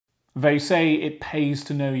They say it pays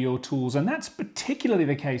to know your tools, and that's particularly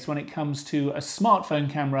the case when it comes to a smartphone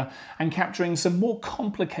camera and capturing some more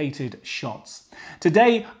complicated shots.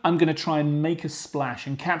 Today, I'm going to try and make a splash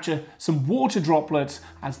and capture some water droplets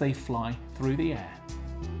as they fly through the air.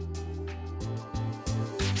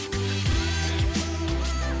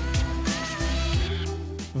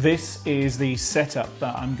 This is the setup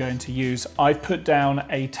that I'm going to use. I've put down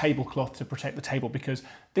a tablecloth to protect the table because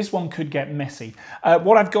this one could get messy.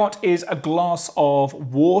 What I've got is a glass of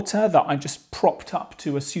water that I just propped up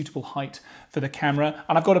to a suitable height for the camera.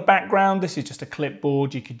 And I've got a background. This is just a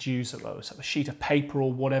clipboard. You could use a sheet of paper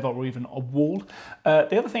or whatever, or even a wall.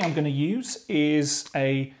 The other thing I'm going to use is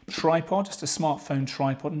a tripod, just a smartphone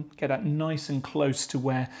tripod, and get that nice and close to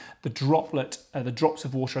where the drops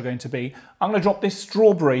of water are going to be. I'm going to drop this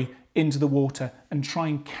strawberry into the water and try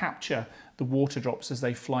and capture the water drops as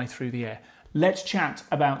they fly through the air. Let's chat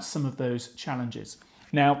about some of those challenges.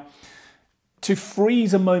 Now, to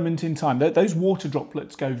freeze a moment in time, those water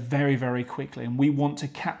droplets go very, very quickly, and we want to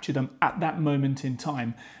capture them at that moment in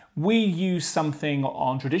time. We use something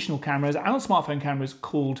on traditional cameras and on smartphone cameras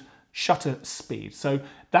called shutter speed. So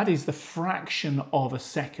that is the fraction of a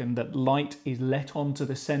second that light is let onto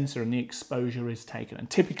the sensor and the exposure is taken. And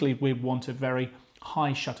typically we want a very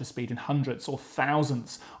high shutter speed in hundreds or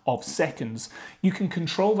thousandths of seconds. You can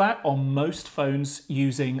control that on most phones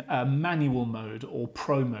using a manual mode or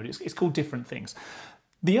pro mode. It's called different things.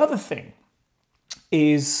 The other thing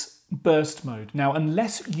is burst mode. Now,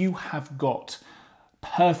 unless you have got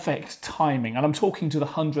perfect timing, and I'm talking to the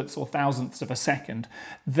hundredths or thousandths of a second,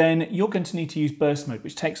 then you're going to need to use burst mode,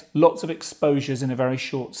 which takes lots of exposures in a very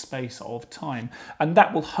short space of time. And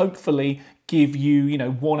that will hopefully give you,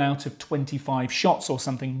 1 out of 25 shots or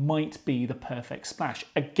something might be the perfect splash.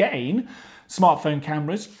 Again, smartphone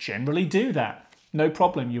cameras generally do that. No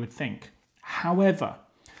problem, you would think. However,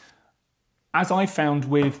 as I found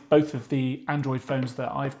with both of the Android phones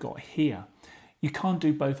that I've got here, you can't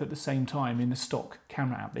do both at the same time in the stock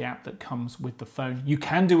camera app, the app that comes with the phone. You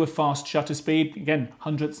can do a fast shutter speed, again,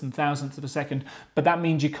 hundredths and thousandths of a second, but that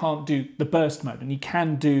means you can't do the burst mode. And you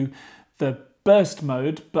can do the burst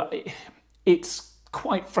mode, but it's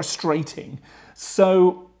quite frustrating.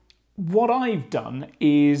 So what I've done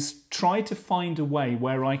is try to find a way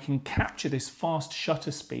where I can capture this fast shutter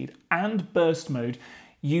speed and burst mode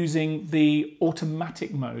using the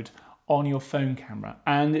automatic mode on your phone camera.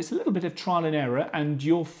 And it's a little bit of trial and error, and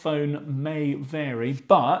your phone may vary,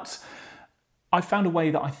 but I found a way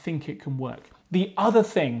that I think it can work. The other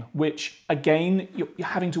thing, which again, you're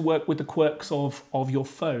having to work with the quirks of your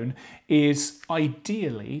phone, is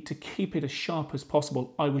ideally, to keep it as sharp as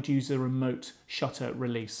possible, I would use a remote shutter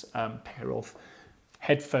release. Pair of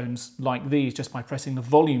headphones like these, just by pressing the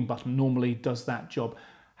volume button, normally does that job.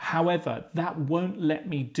 However, that won't let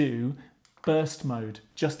me do burst mode,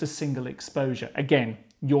 just a single exposure. Again,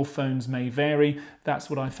 your phones may vary. That's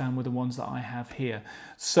what I found with the ones that I have here.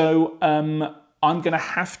 So I'm going to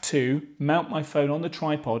have to mount my phone on the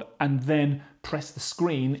tripod and then press the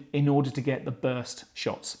screen in order to get the burst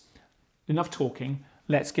shots. Enough talking,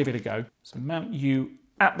 let's give it a go. So mount you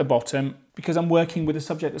at the bottom, because I'm working with a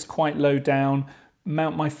subject that's quite low down.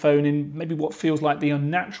 Mount my phone in maybe what feels like the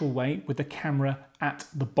unnatural way with the camera at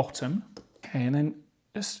the bottom. Okay, and then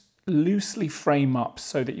just loosely frame up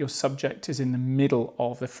so that your subject is in the middle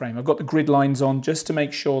of the frame. I've got the grid lines on just to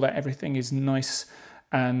make sure that everything is nice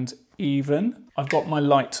and even. I've got my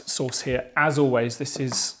light source here. As always, this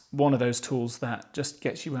is one of those tools that just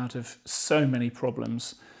gets you out of so many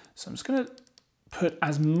problems. So I'm just going to put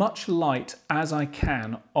as much light as I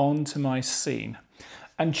can onto my scene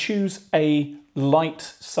and choose a light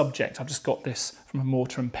subject. I've just got this from a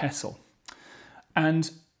mortar and pestle.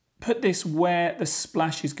 And put this where the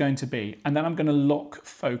splash is going to be, and then I'm going to lock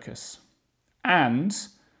focus and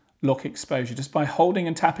lock exposure. Just by holding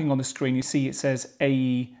and tapping on the screen, you see it says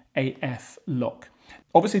AEAF lock.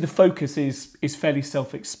 Obviously the focus is fairly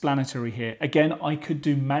self-explanatory here. Again, I could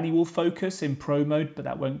do manual focus in pro mode, but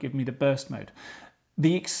that won't give me the burst mode.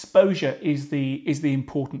 The exposure is the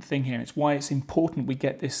important thing here. It's why it's important we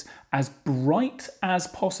get this as bright as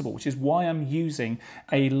possible, which is why I'm using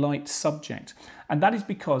a light subject. And that is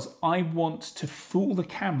because I want to fool the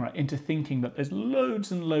camera into thinking that there's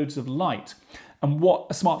loads and loads of light. And what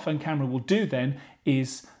a smartphone camera will do then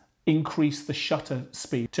is increase the shutter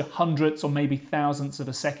speed to hundredths or maybe thousandths of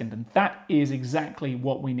a second. And that is exactly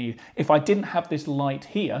what we need. If I didn't have this light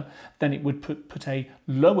here, then it would put a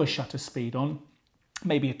lower shutter speed on,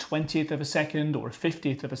 maybe a 20th of a second or a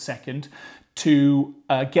 50th of a second, to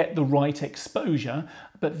get the right exposure.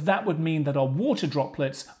 but that would mean that our water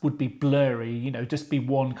droplets would be blurry, you know, just be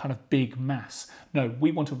one kind of big mass. No,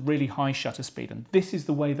 we want a really high shutter speed, and this is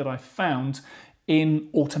the way that I found in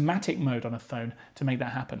automatic mode on a phone to make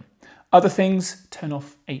that happen. Other things, turn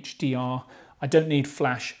off HDR. I don't need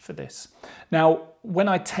flash for this. Now, when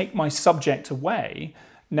I take my subject away,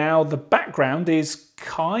 now the background is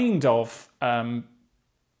kind of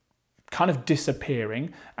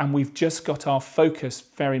disappearing, and we've just got our focus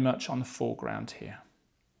very much on the foreground here.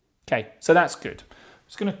 Okay, so that's good. I'm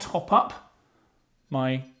just going to top up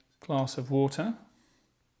my glass of water.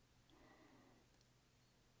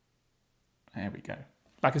 There we go.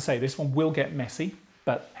 Like I say, this one will get messy,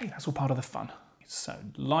 but hey, that's all part of the fun. So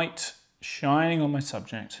light shining on my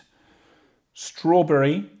subject.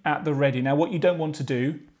 Strawberry at the ready. Now what you don't want to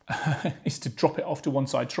do is to drop it off to one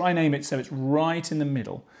side. Try and aim it so it's right in the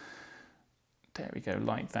middle. There we go,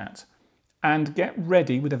 like that. And get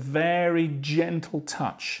ready with a very gentle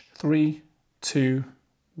touch. 3, 2,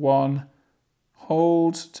 1.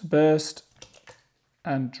 Hold to burst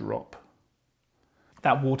and drop.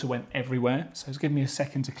 That water went everywhere, so it's given me a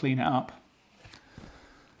second to clean it up.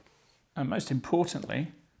 And most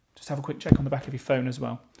importantly, just have a quick check on the back of your phone as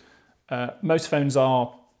well. Most phones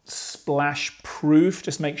are splash proof.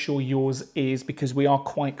 Just make sure yours is, because we are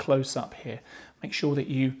quite close up here. Make sure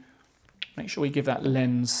you give that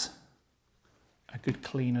lens a good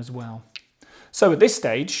clean as well. So at this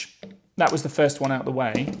stage, that was the first one out of the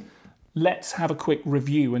way. Let's have a quick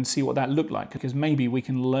review and see what that looked like, because maybe we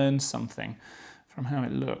can learn something from how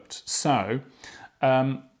it looked. So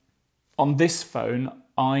on this phone,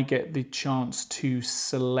 I get the chance to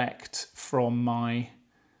select from my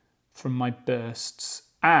bursts,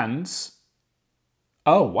 and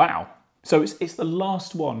oh wow, so it's the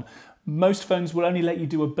last one. Most phones will only let you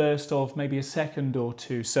do a burst of maybe a second or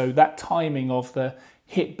two, so that timing of the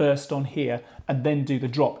hit burst on here and then do the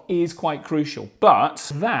drop is quite crucial.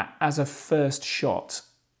 But that as a first shot,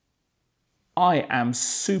 I am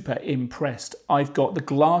super impressed. I've got the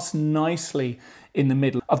glass nicely in the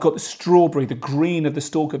middle. I've got the strawberry, the green of the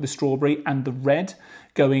stalk of the strawberry, and the red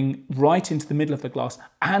going right into the middle of the glass.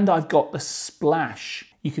 And I've got the splash.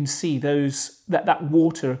 You can see that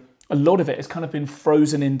water, a lot of it has kind of been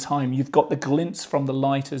frozen in time. You've got the glints from the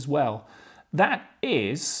light as well. That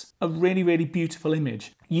is a really, really beautiful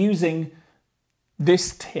image. Using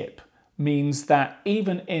this tip means that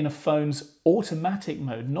even in a phone's automatic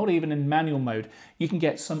mode, not even in manual mode, you can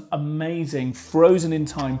get some amazing frozen in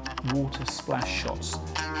time water splash shots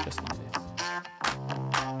just like this.